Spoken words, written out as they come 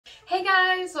Hey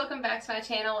guys, welcome back to my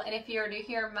channel, and if you're new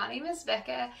here, my name is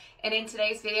Becca, and in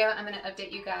today's video I'm going to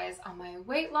update you guys on my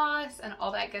weight loss and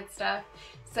all that good stuff.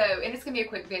 And it's going to be a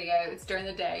quick video. It's during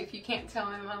the day. If you can't tell,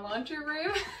 I'm in my laundry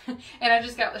room and I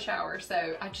just got out the shower,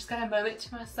 so I just got a moment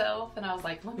to myself and I was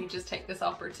like, let me just take this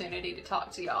opportunity to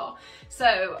talk to y'all.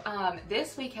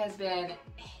 This week it's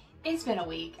been a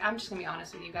week. I'm just gonna be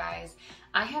honest with you guys.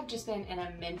 I have just been in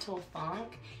a mental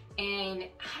funk, and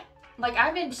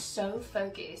I've been so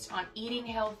focused on eating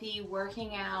healthy,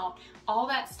 working out, all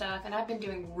that stuff, and I've been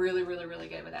doing really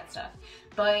good with that stuff.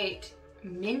 But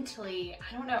mentally,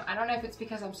 I don't know if it's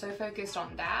because I'm so focused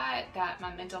on that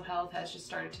my mental health has just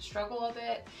started to struggle a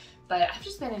bit. But I've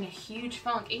just been in a huge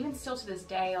funk, even still to this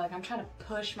day. I'm trying to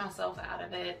push myself out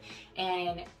of it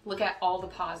and look at all the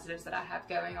positives that I have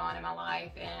going on in my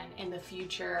life and in the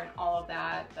future and all of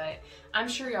that. But I'm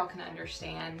sure y'all can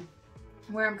understand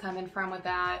where I'm coming from with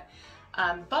that.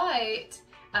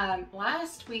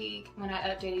 Last week when I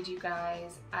updated you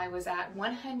guys, I was at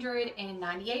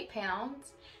 198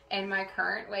 pounds and my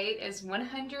current weight is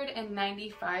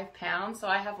 195 pounds. So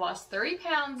I have lost 3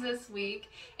 pounds this week,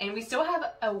 and we still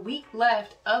have a week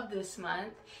left of this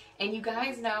month. And you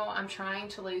guys know I'm trying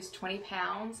to lose 20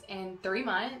 pounds in 3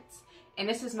 months. And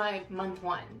this is my month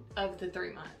 1 of the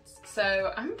 3 months.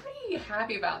 So I'm pretty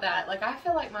happy about that. I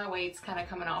feel like my weight's kind of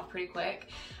coming off pretty quick.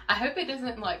 I hope it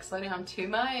doesn't slow down too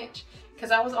much,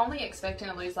 because I was only expecting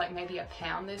to lose maybe a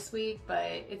pound this week,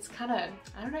 but it's kind of,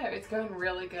 I don't know, it's going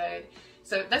really good.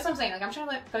 So that's what I'm saying. I'm trying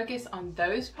to focus on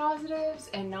those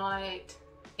positives and not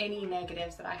any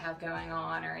negatives that I have going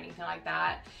on or anything like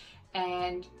that.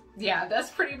 And yeah,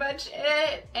 that's pretty much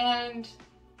it. And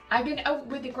I've been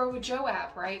with the Grow with Jo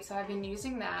app, right? So I've been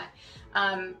using that.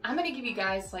 I'm going to give you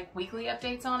guys weekly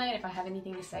updates on it if I have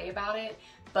anything to say about it,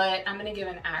 but I'm going to give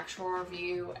an actual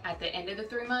review at the end of the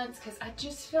 3 months, because I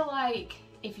just feel like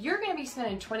if you're going to be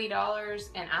spending $20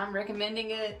 and I'm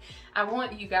recommending it, I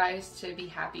want you guys to be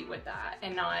happy with that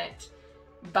and not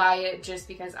buy it just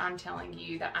because I'm telling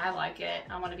you that I like it.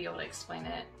 I want to be able to explain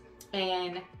it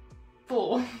in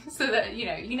full so that you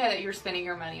know that you're spending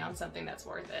your money on something that's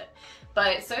worth it.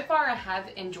 But so far I have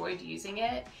enjoyed using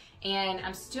it, and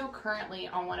I'm still currently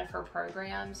on one of her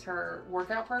programs, her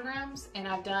workout programs, and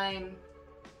I've done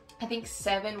I think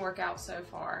 7 workouts so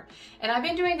far. And I've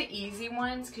been doing the easy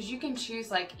ones, because you can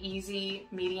choose easy,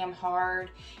 medium, hard,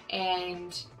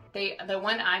 and the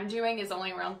one I'm doing is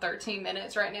only around 13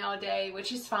 minutes right now a day,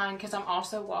 which is fine because I'm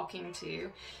also walking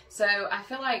too. So I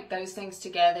feel like those things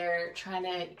together,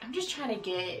 I'm just trying to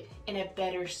get in a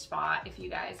better spot. If you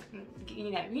guys,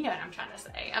 you know what I'm trying to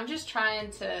say. I'm just trying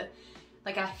to,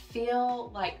 I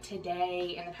feel like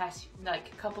today, in the past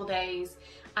couple days,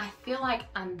 I feel like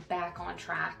I'm back on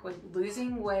track with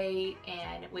losing weight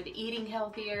and with eating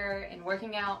healthier and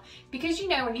working out. Because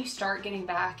when you start getting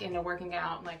back into working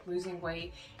out and losing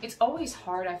weight, it's always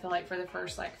hard, I feel like, for the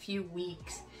first few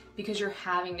weeks, because you're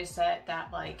having to set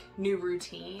that new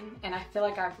routine. And I feel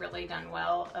like I've really done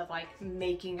well of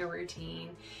making a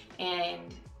routine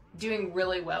and doing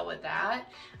really well with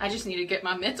that. I just need to get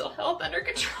my mental health under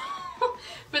control.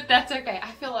 But that's okay. I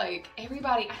feel like I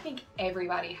think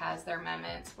everybody has their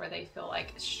moments where they feel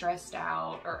stressed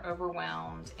out or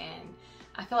overwhelmed, and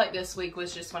I feel like this week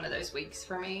was just one of those weeks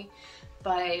for me.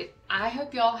 But I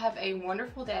hope y'all have a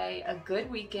wonderful day, a good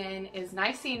weekend. It's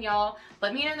nice seeing y'all.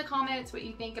 Let me know in the comments what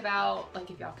you think about,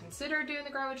 if y'all consider doing the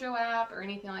Grow with Jo app or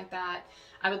anything like that.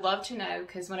 I would love to know,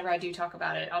 because whenever I do talk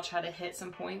about it, I'll try to hit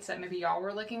some points that maybe y'all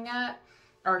were looking at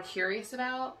or curious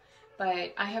about.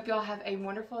 But I hope y'all have a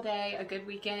wonderful day, a good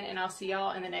weekend, and I'll see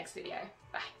y'all in the next video.